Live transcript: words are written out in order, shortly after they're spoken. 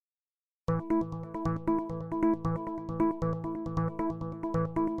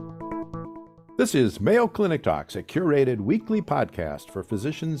This is Mayo Clinic Talks, a curated weekly podcast for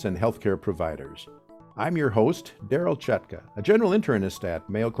physicians and healthcare providers. I'm your host, Daryl Chutka, a general internist at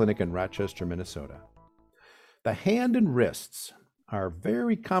Mayo Clinic in Rochester, Minnesota. The hand and wrists are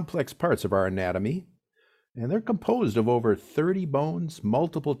very complex parts of our anatomy, and they're composed of over 30 bones,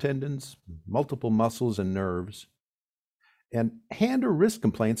 multiple tendons, multiple muscles, and nerves. And hand or wrist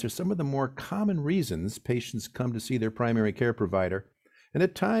complaints are some of the more common reasons patients come to see their primary care provider, and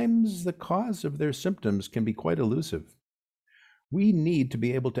at times the cause of their symptoms can be quite elusive. We need to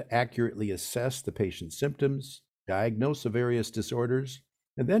be able to accurately assess the patient's symptoms, diagnose the various disorders,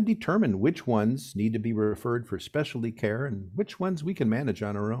 and then determine which ones need to be referred for specialty care and which ones we can manage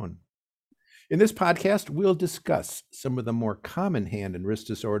on our own. In this podcast, we'll discuss some of the more common hand and wrist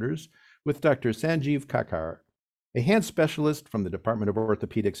disorders with Dr. Sanjeev Kakkar, a hand specialist from the Department of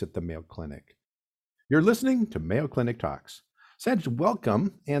Orthopedics at the Mayo Clinic. You're listening to Mayo Clinic Talks. Sanjeev,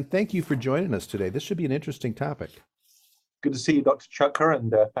 welcome, and thank you for joining us today. This should be an interesting topic. Good to see you, Dr. Chutka,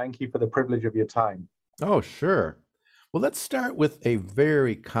 and thank you for the privilege of your time. Oh, sure. Well, let's start with a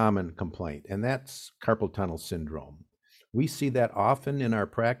very common complaint, and that's carpal tunnel syndrome. We see that often in our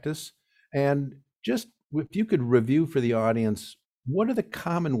practice, and just if you could review for the audience, what are the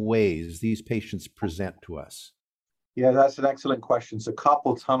common ways these patients present to us? Yeah, that's an excellent question. So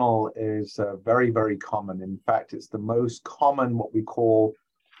carpal tunnel is very, very common. In fact, it's the most common what we call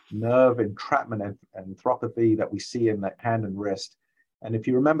nerve entrapment and arthropathy that we see in the hand and wrist. And if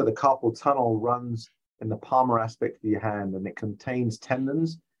you remember, the carpal tunnel runs in the palmar aspect of your hand, and it contains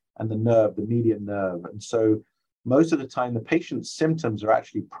tendons and the nerve, the median nerve. And so most of the time, the patient's symptoms are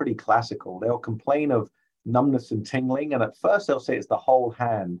actually pretty classical. They'll complain of numbness and tingling, and at first they'll say it's the whole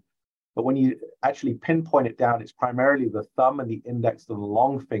hand. But when you actually pinpoint it down, it's primarily the thumb and the index of the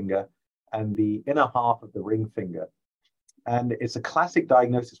long finger and the inner half of the ring finger. And it's a classic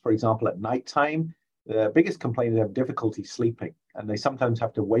diagnosis, for example, at nighttime. The biggest complaint is they have difficulty sleeping, and they sometimes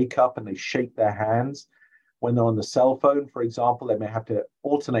have to wake up and they shake their hands. When they're on the cell phone, for example, they may have to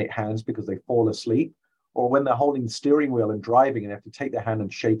alternate hands because they fall asleep, or when they're holding the steering wheel and driving and they have to take their hand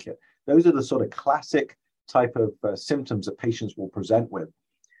and shake it. Those are the sort of classic type of symptoms that patients will present with.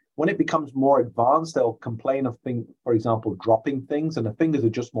 When it becomes more advanced, they'll complain of things, for example, dropping things, and the fingers are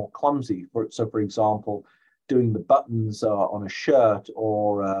just more clumsy. So, for example, doing the buttons on a shirt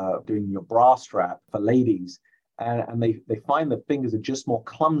or doing your bra strap for ladies. And they find the fingers are just more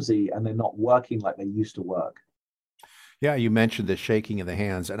clumsy and they're not working like they used to work. Yeah, you mentioned the shaking of the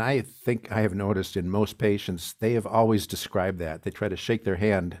hands, and I think I have noticed in most patients, they have always described that. They try to shake their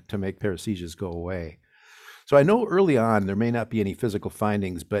hand to make paresthesias go away. So I know early on there may not be any physical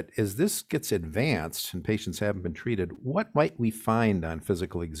findings, but as this gets advanced and patients haven't been treated, what might we find on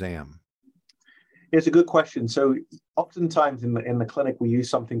physical exam? It's a good question. So oftentimes in the clinic, we use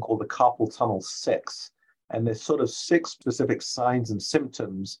something called the carpal tunnel 6. And there's sort of 6 specific signs and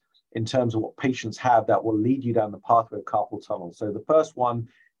symptoms in terms of what patients have that will lead you down the pathway of carpal tunnel. So the first one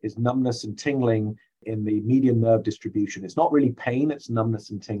is numbness and tingling in the median nerve distribution. It's not really pain, it's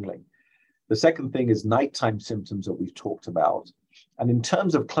numbness and tingling. The second thing is nighttime symptoms that we've talked about. And in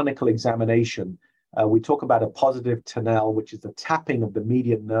terms of clinical examination, we talk about a positive Tinel, which is the tapping of the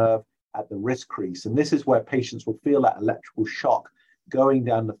median nerve at the wrist crease. And this is where patients will feel that electrical shock going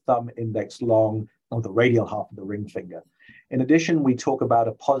down the thumb, index, long, or the radial half of the ring finger. In addition, we talk about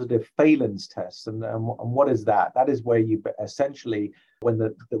a positive Phelan's test. And what is that? That is where you essentially, when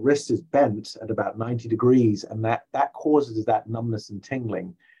the wrist is bent at about 90 degrees, and that causes that numbness and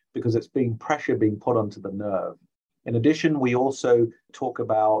tingling, because it's pressure being put onto the nerve. In addition, we also talk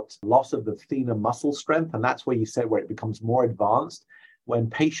about loss of the thenar muscle strength, and that's where you said where it becomes more advanced, when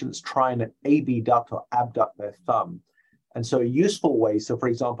patients try and abduct or abduct their thumb. And so a useful way, so for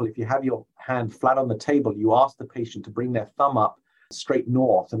example, if you have your hand flat on the table, you ask the patient to bring their thumb up straight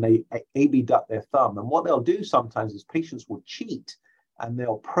north, and they abduct their thumb. And what they'll do sometimes is patients will cheat, and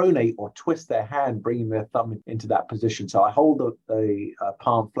they'll pronate or twist their hand, bringing their thumb into that position. So I hold the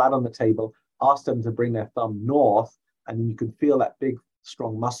palm flat on the table, ask them to bring their thumb north, and then you can feel that big,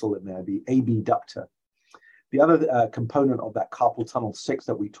 strong muscle in there, the abductor. The other component of that carpal tunnel 6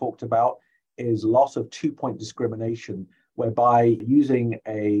 that we talked about is loss of 2-point discrimination, whereby using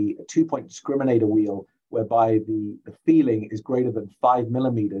a 2-point discriminator wheel, whereby the feeling is greater than 5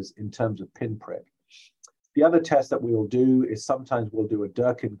 millimeters in terms of pinprick. The other test that we will do is sometimes we'll do a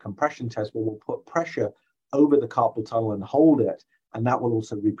Durkin compression test where we'll put pressure over the carpal tunnel and hold it, and that will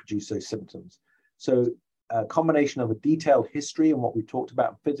also reproduce those symptoms. So a combination of a detailed history and what we talked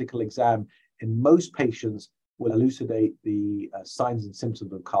about in physical exam in most patients will elucidate the signs and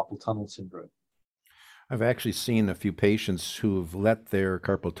symptoms of carpal tunnel syndrome. I've actually seen a few patients who've let their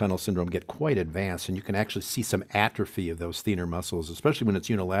carpal tunnel syndrome get quite advanced, and you can actually see some atrophy of those thenar muscles, especially when it's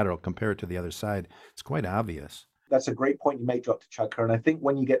unilateral compared to the other side. It's quite obvious. That's a great point you made, Dr. Chudker. And I think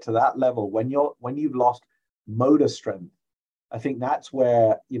when you get to that level, when you've lost motor strength, I think that's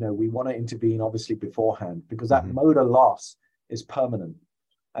where we want to intervene obviously beforehand, because that motor loss is permanent.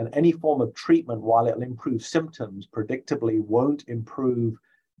 And any form of treatment, while it'll improve symptoms, predictably won't improve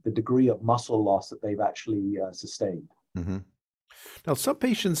the degree of muscle loss that they've actually sustained. Mm-hmm. Now, some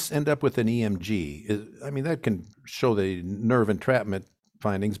patients end up with an EMG. I mean, that can show the nerve entrapment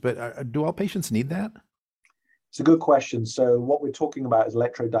findings, but do all patients need that? It's a good question. So what we're talking about is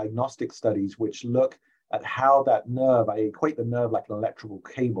electrodiagnostic studies, which look at how that nerve, I equate the nerve like an electrical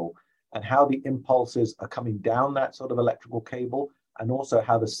cable, and how the impulses are coming down that sort of electrical cable, and also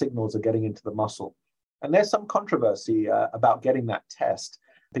how the signals are getting into the muscle. And there's some controversy about getting that test,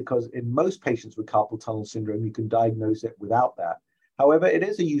 because in most patients with carpal tunnel syndrome, you can diagnose it without that. However, it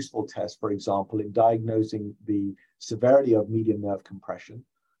is a useful test, for example, in diagnosing the severity of median nerve compression,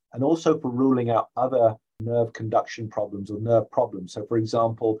 and also for ruling out other nerve conduction problems or nerve problems. So for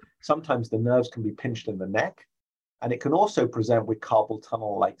example, sometimes the nerves can be pinched in the neck, and it can also present with carpal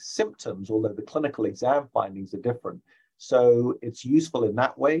tunnel-like symptoms, although the clinical exam findings are different. So it's useful in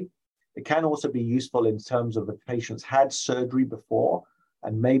that way. It can also be useful in terms of the patient's had surgery before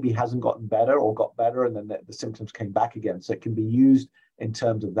and maybe hasn't gotten better or got better, and then the symptoms came back again. So it can be used in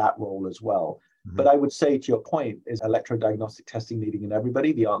terms of that role as well. Mm-hmm. But I would say, to your point, is electrodiagnostic testing needing in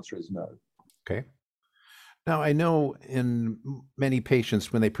everybody? The answer is no. Okay. Now, I know in many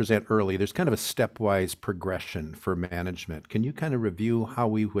patients, when they present early, there's kind of a stepwise progression for management. Can you kind of review how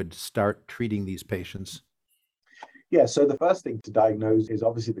we would start treating these patients? Yeah, so the first thing to diagnose is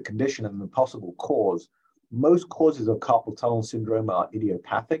obviously the condition and the possible cause. Most causes of carpal tunnel syndrome are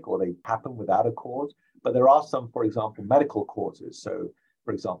idiopathic, or they happen without a cause, but there are some, for example, medical causes. So,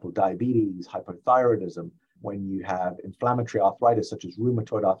 for example, diabetes, hypothyroidism, when you have inflammatory arthritis, such as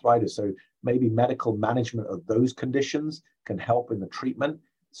rheumatoid arthritis. So maybe medical management of those conditions can help in the treatment,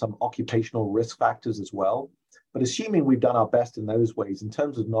 some occupational risk factors as well. But assuming we've done our best in those ways, in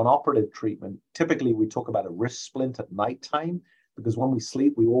terms of non-operative treatment, typically we talk about a wrist splint at nighttime, because when we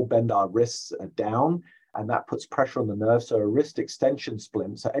sleep, we all bend our wrists down, and that puts pressure on the nerve. So a wrist extension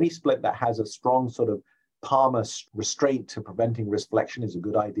splint, so any splint that has a strong sort of palmar restraint to preventing wrist flexion is a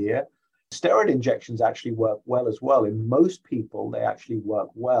good idea. Steroid injections actually work well as well. In most people, they actually work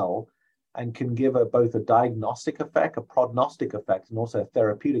well and can give both a diagnostic effect, a prognostic effect, and also a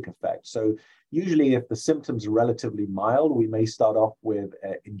therapeutic effect. So usually if the symptoms are relatively mild, we may start off with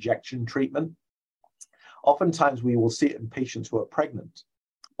injection treatment. Oftentimes we will see it in patients who are pregnant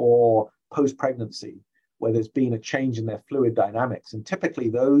or post-pregnancy, where there's been a change in their fluid dynamics. And typically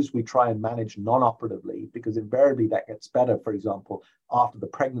those we try and manage non-operatively, because invariably that gets better, for example, after the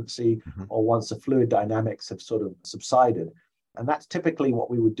pregnancy or once the fluid dynamics have sort of subsided. And that's typically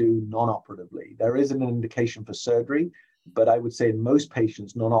what we would do non-operatively. There isn't an indication for surgery, but I would say in most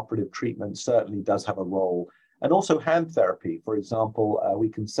patients, non-operative treatment certainly does have a role. And also hand therapy. For example, we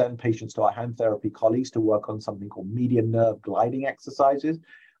can send patients to our hand therapy colleagues to work on something called median nerve gliding exercises,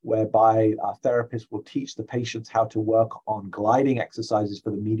 whereby our therapists will teach the patients how to work on gliding exercises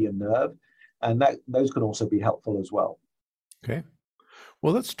for the median nerve. And those can also be helpful as well. Okay.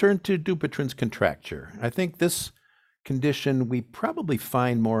 Well, let's turn to Dupuytren's contracture. I think this condition we probably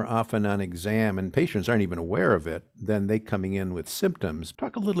find more often on exam, and patients aren't even aware of it, than they coming in with symptoms.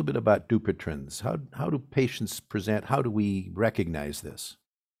 Talk a little bit about Dupuytren's. How do patients present? How do we recognize this?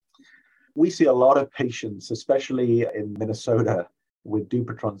 We see a lot of patients, especially in Minnesota, with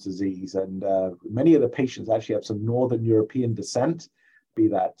Dupuytren's disease. And many of the patients actually have some Northern European descent, be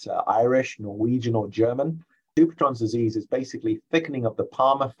that Irish, Norwegian, or German. Dupuytren's disease is basically thickening of the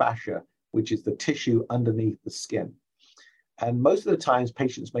palmar fascia, which is the tissue underneath the skin. And most of the times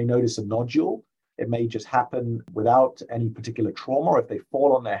patients may notice a nodule. It may just happen without any particular trauma, or if they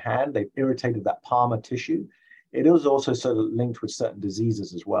fall on their hand, they've irritated that palmar tissue. It is also sort of linked with certain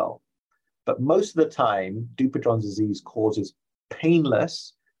diseases as well. But most of the time, Dupuytren's disease causes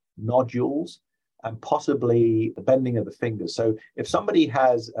painless nodules and possibly the bending of the fingers. So if somebody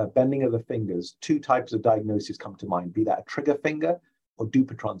has a bending of the fingers, two types of diagnoses come to mind, be that a trigger finger or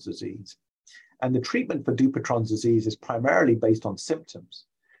Dupuytren's disease. And the treatment for Dupuytren's disease is primarily based on symptoms.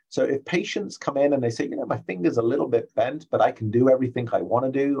 So if patients come in and they say, my finger's a little bit bent, but I can do everything I want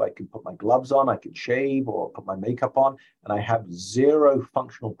to do. I can put my gloves on, I can shave or put my makeup on, and I have zero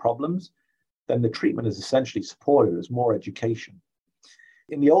functional problems, then the treatment is essentially supported as more education.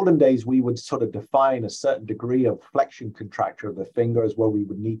 In the olden days, we would sort of define a certain degree of flexion contracture of the finger as well. We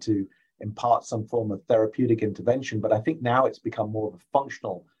would need to impart some form of therapeutic intervention. But I think now it's become more of a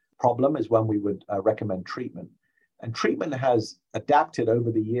functional problem is when we would recommend treatment. And treatment has adapted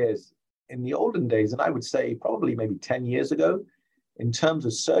over the years. In the olden days, and I would say probably maybe 10 years ago, in terms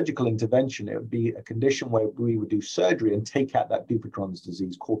of surgical intervention, it would be a condition where we would do surgery and take out that Dupuytren's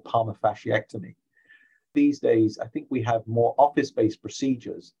disease called palmar fasciectomy. These days, I think we have more office-based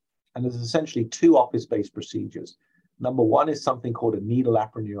procedures, and there's essentially two office-based procedures. Number one is something called a needle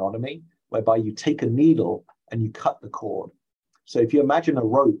aponeurotomy, whereby you take a needle and you cut the cord. So if you imagine a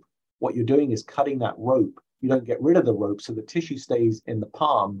rope, what you're doing is cutting that rope. You don't get rid of the rope, so the tissue stays in the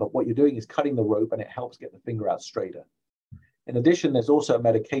palm, but what you're doing is cutting the rope and it helps get the finger out straighter. In addition, there's also a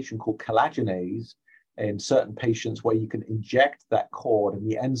medication called collagenase in certain patients where you can inject that cord and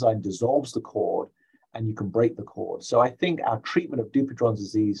the enzyme dissolves the cord and you can break the cord. So I think our treatment of Dupuytren's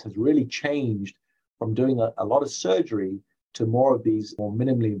disease has really changed from doing a lot of surgery to more of these more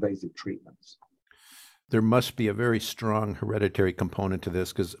minimally invasive treatments. There must be a very strong hereditary component to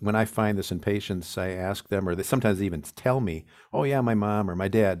this, because when I find this in patients, I ask them, or they sometimes even tell me, oh yeah, my mom or my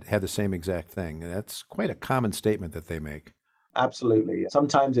dad had the same exact thing. That's quite a common statement that they make. Absolutely.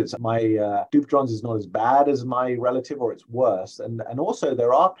 Sometimes it's my Dupuytren's is not as bad as my relative, or it's worse. And also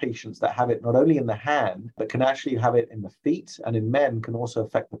there are patients that have it not only in the hand, but can actually have it in the feet, and in men can also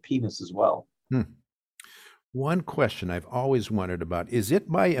affect the penis as well. One question I've always wondered about, is it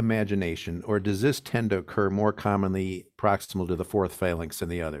my imagination, or does this tend to occur more commonly proximal to the fourth phalanx than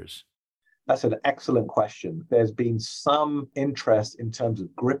the others? That's an excellent question. There's been some interest in terms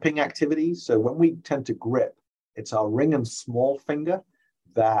of gripping activities. So when we tend to grip, it's our ring and small finger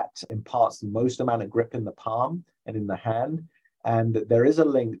that imparts the most amount of grip in the palm and in the hand. And there is a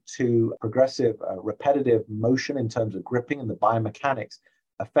link to progressive repetitive motion in terms of gripping and the biomechanics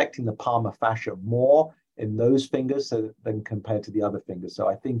affecting the palmar fascia more in those fingers than compared to the other fingers. So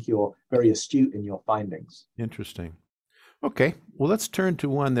I think you're very astute in your findings. Interesting. Okay, well, let's turn to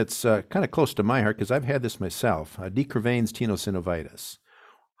one that's kind of close to my heart, because I've had this myself, de Quervain's tenosynovitis.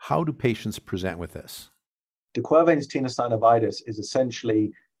 How do patients present with this? De Quervain's tenosynovitis is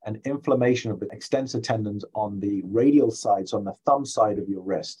essentially an inflammation of the extensor tendons on the radial side, so on the thumb side of your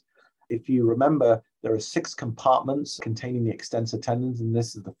wrist. If you remember, there are 6 compartments containing the extensor tendons, and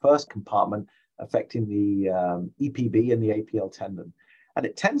this is the first compartment affecting the EPB and the APL tendon. And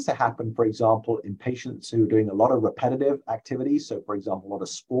it tends to happen, for example, in patients who are doing a lot of repetitive activities. So, for example, a lot of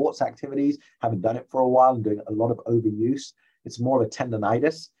sports activities, haven't done it for a while and doing a lot of overuse. It's more of a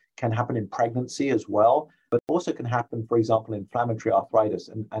tendonitis, can happen in pregnancy as well, but also can happen, for example, inflammatory arthritis.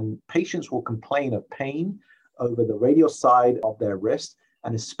 And patients will complain of pain over the radial side of their wrist,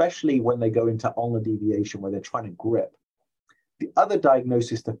 and especially when they go into ulnar deviation where they're trying to grip. The other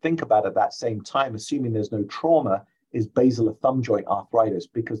diagnosis to think about at that same time, assuming there's no trauma, is basilar thumb joint arthritis,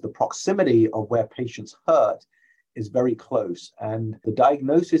 because the proximity of where patients hurt is very close. And the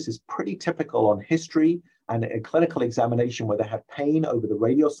diagnosis is pretty typical on history and a clinical examination where they have pain over the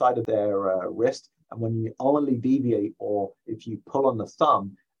radial side of their wrist. And when you ulnarly deviate, or if you pull on the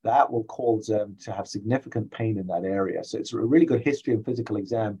thumb, that will cause them to have significant pain in that area. So it's a really good history and physical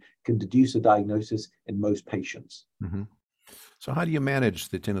exam can deduce a diagnosis in most patients. Mm-hmm. So how do you manage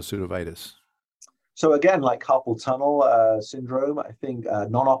the tenosynovitis? So again, like carpal tunnel syndrome, I think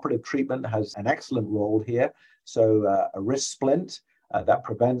non-operative treatment has an excellent role here. So a wrist splint that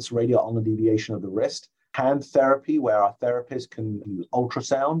prevents radial ulnar deviation of the wrist, hand therapy where our therapist can use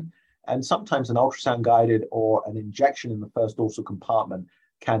ultrasound, and sometimes an ultrasound guided or an injection in the first dorsal compartment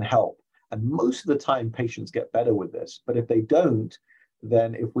can help. And most of the time patients get better with this. But if they don't,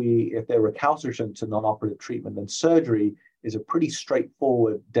 then if they're recalcitrant to non-operative treatment, then surgery is a pretty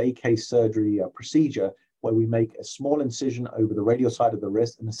straightforward day case surgery procedure where we make a small incision over the radial side of the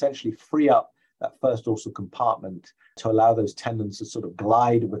wrist and essentially free up that first dorsal compartment to allow those tendons to sort of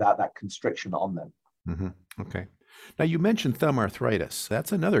glide without that constriction on them. Mm-hmm. Okay. Now, you mentioned thumb arthritis.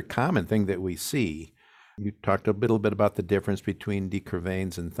 That's another common thing that we see. You talked a little bit about the difference between de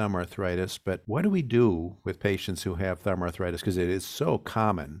Quervain's and thumb arthritis, but what do we do with patients who have thumb arthritis? Because it is so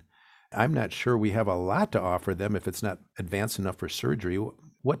common. I'm not sure we have a lot to offer them if it's not advanced enough for surgery.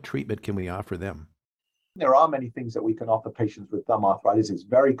 What treatment can we offer them? There are many things that we can offer patients with thumb arthritis. It's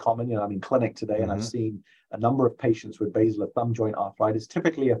very common. I'm in clinic today and I've seen a number of patients with basilar thumb joint arthritis.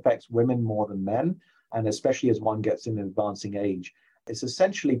 Typically affects women more than men, and especially as one gets in advancing age. It's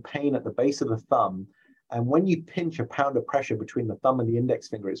essentially pain at the base of the thumb. And when you pinch a pound of pressure between the thumb and the index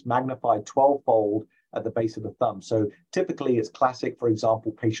finger, it's magnified 12-fold at the base of the thumb. So typically it's classic, for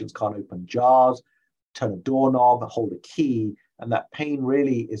example, patients can't open jars, turn a doorknob, hold a key, and that pain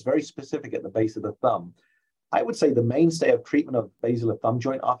really is very specific at the base of the thumb. I would say the mainstay of treatment of basilar thumb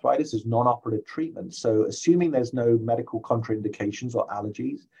joint arthritis is non-operative treatment. So assuming there's no medical contraindications or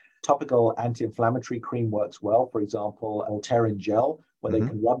allergies, topical anti-inflammatory cream works well. For example, Voltaren gel, where they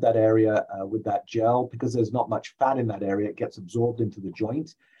can rub that area with that gel because there's not much fat in that area. It gets absorbed into the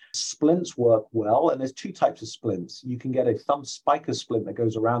joint. Splints work well, and there's two types of splints. You can get a thumb spiker splint that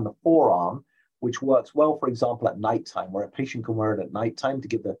goes around the forearm, which works well, for example, at nighttime, where a patient can wear it at nighttime to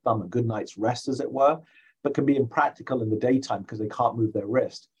give their thumb a good night's rest, as it were, but can be impractical in the daytime because they can't move their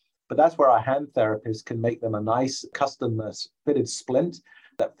wrist. But that's where our hand therapists can make them a nice custom fitted splint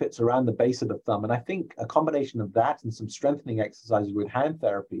that fits around the base of the thumb. And I think a combination of that and some strengthening exercises with hand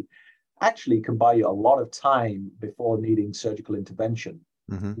therapy actually can buy you a lot of time before needing surgical intervention.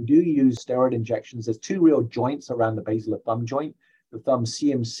 We do use steroid injections. There's two real joints around the basilar thumb joint, the thumb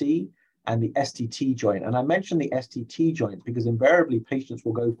CMC and the STT joint. And I mentioned the STT joint because invariably patients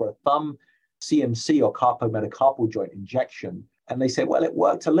will go for a thumb CMC or carpometacarpal joint injection. And they say, well, it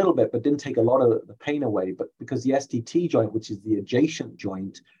worked a little bit, but didn't take a lot of the pain away. But because the STT joint, which is the adjacent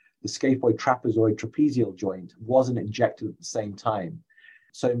joint, the scaphoid trapezoid trapezial joint, wasn't injected at the same time.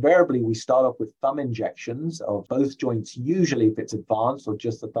 So invariably, we start off with thumb injections of both joints, usually if it's advanced, or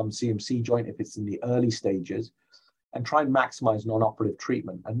just the thumb CMC joint if it's in the early stages, and try and maximize non-operative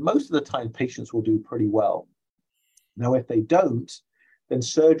treatment. And most of the time, patients will do pretty well. Now, if they don't, then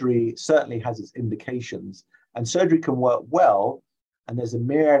surgery certainly has its indications. And surgery can work well, and there's a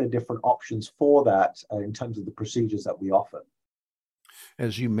myriad of different options for that in terms of the procedures that we offer.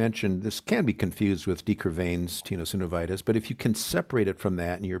 As you mentioned, this can be confused with Décrevein's tenosynovitis, but if you can separate it from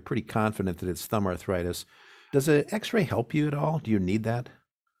that and you're pretty confident that it's thumb arthritis, does an X-ray help you at all? Do you need that?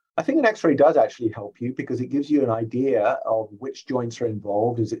 I think an X-ray does actually help you because it gives you an idea of which joints are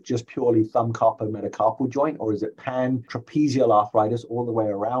involved. Is it just purely thumb carpometacarpal joint, or is it pan-trapezial arthritis all the way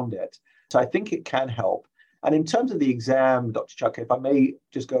around it? So I think it can help. And in terms of the exam, Dr. Chuck, if I may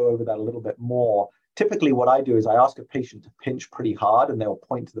just go over that a little bit more, typically what I do is I ask a patient to pinch pretty hard and they'll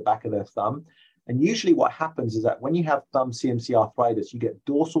point to the back of their thumb. And usually what happens is that when you have thumb CMC arthritis, you get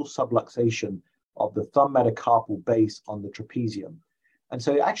dorsal subluxation of the thumb metacarpal base on the trapezium. And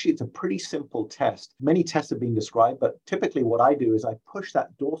so actually it's a pretty simple test. Many tests have been described, but typically what I do is I push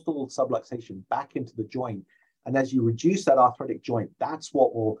that dorsal subluxation back into the joint. And as you reduce that arthritic joint, that's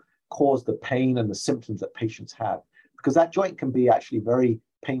what will cause the pain and the symptoms that patients have. Because that joint can be actually very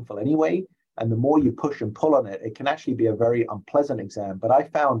painful anyway. And the more you push and pull on it, it can actually be a very unpleasant exam. But I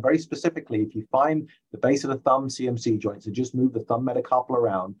found very specifically, if you find the base of the thumb CMC joint, so just move the thumb metacarpal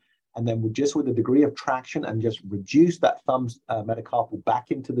around, and then with a degree of traction and just reduce that thumb metacarpal back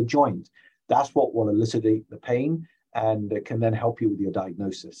into the joint, that's what will elucidate the pain and it can then help you with your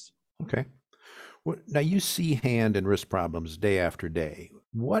diagnosis. Okay. Well, now you see hand and wrist problems day after day.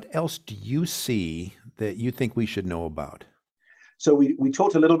 What else do you see that you think we should know about? So we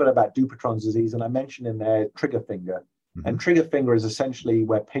talked a little bit about Dupuytren's disease, and I mentioned in there trigger finger. And trigger finger is essentially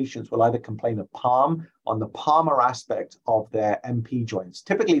where patients will either complain of palm on the palmar aspect of their MP joints.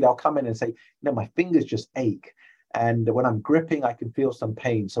 Typically, they'll come in and say, my fingers just ache. And when I'm gripping, I can feel some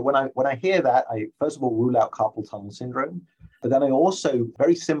pain. So when I hear that, I first of all rule out carpal tunnel syndrome. But then I also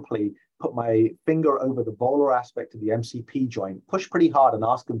very simply put my finger over the volar aspect of the MCP joint, push pretty hard and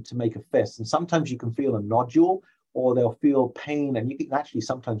ask them to make a fist. And sometimes you can feel a nodule or they'll feel pain. And you can actually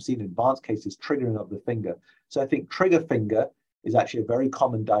sometimes see in advanced cases triggering of the finger. So I think trigger finger is actually a very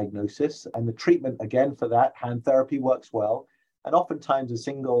common diagnosis. And the treatment, again, for that, hand therapy works well. And oftentimes a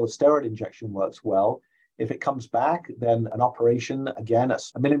single steroid injection works well. If it comes back, then an operation, again, a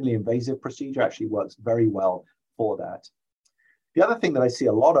minimally invasive procedure actually works very well for that. The other thing that I see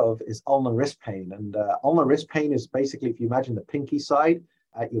a lot of is ulnar wrist pain. And ulnar wrist pain is basically, if you imagine the pinky side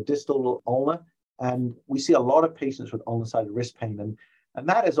at your distal ulnar, and we see a lot of patients with ulnar-sided wrist pain. And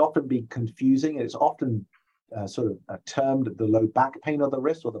that has often been confusing. It's often termed the low back pain of the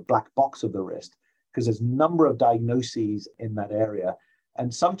wrist or the black box of the wrist, because there's a number of diagnoses in that area.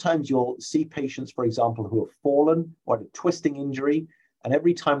 And sometimes you'll see patients, for example, who have fallen or had a twisting injury. And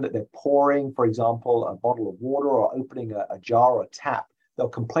every time that they're pouring, for example, a bottle of water or opening a jar or a tap, they'll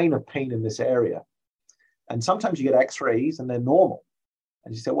complain of pain in this area. And sometimes you get x-rays and they're normal.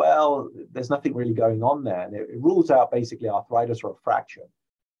 And you say, well, there's nothing really going on there. And it rules out basically arthritis or a fracture.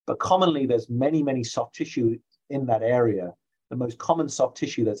 But commonly, there's many, many soft tissue in that area. The most common soft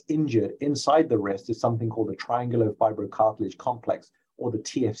tissue that's injured inside the wrist is something called the triangulofibrocartilage complex, or the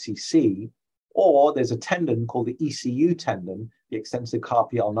TFCC. Or there's a tendon called the ECU tendon, the extensor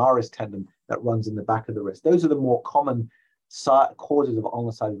carpi ulnaris tendon, that runs in the back of the wrist. Those are the more common causes of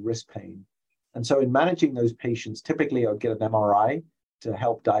ulnar-sided wrist pain. And so in managing those patients, typically I'll get an MRI to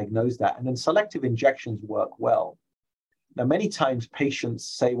help diagnose that. And then selective injections work well. Now, many times patients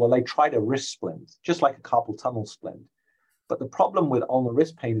say, well, they tried a wrist splint, just like a carpal tunnel splint. But the problem with ulnar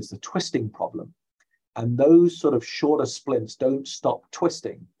wrist pain is the twisting problem. And those sort of shorter splints don't stop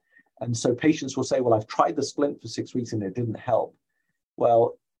twisting. And so patients will say, well, I've tried the splint for 6 weeks and it didn't help.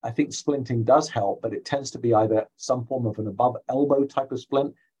 Well, I think splinting does help, but it tends to be either some form of an above elbow type of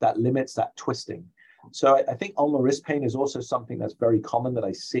splint that limits that twisting. So I think ulnar wrist pain is also something that's very common that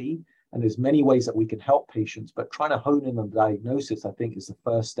I see. And there's many ways that we can help patients, but trying to hone in on diagnosis, I think, is the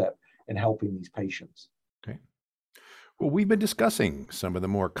first step in helping these patients. Okay. Well, we've been discussing some of the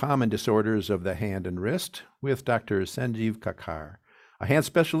more common disorders of the hand and wrist with Dr. Sanjeev Kakkar, a hand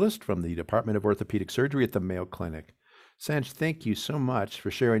specialist from the Department of Orthopedic Surgery at the Mayo Clinic. Sanj, thank you so much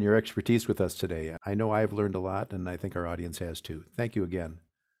for sharing your expertise with us today. I know I've learned a lot, and I think our audience has too. Thank you again.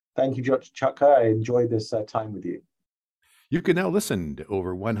 Thank you, Dr. Chakka. I enjoyed this time with you. You can now listen to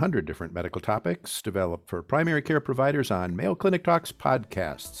over 100 different medical topics developed for primary care providers on Mayo Clinic Talks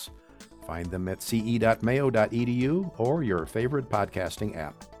podcasts. Find them at ce.mayo.edu or your favorite podcasting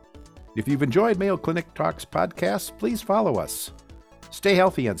app. If you've enjoyed Mayo Clinic Talks podcasts, please follow us. Stay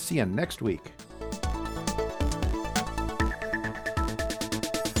healthy and see you next week.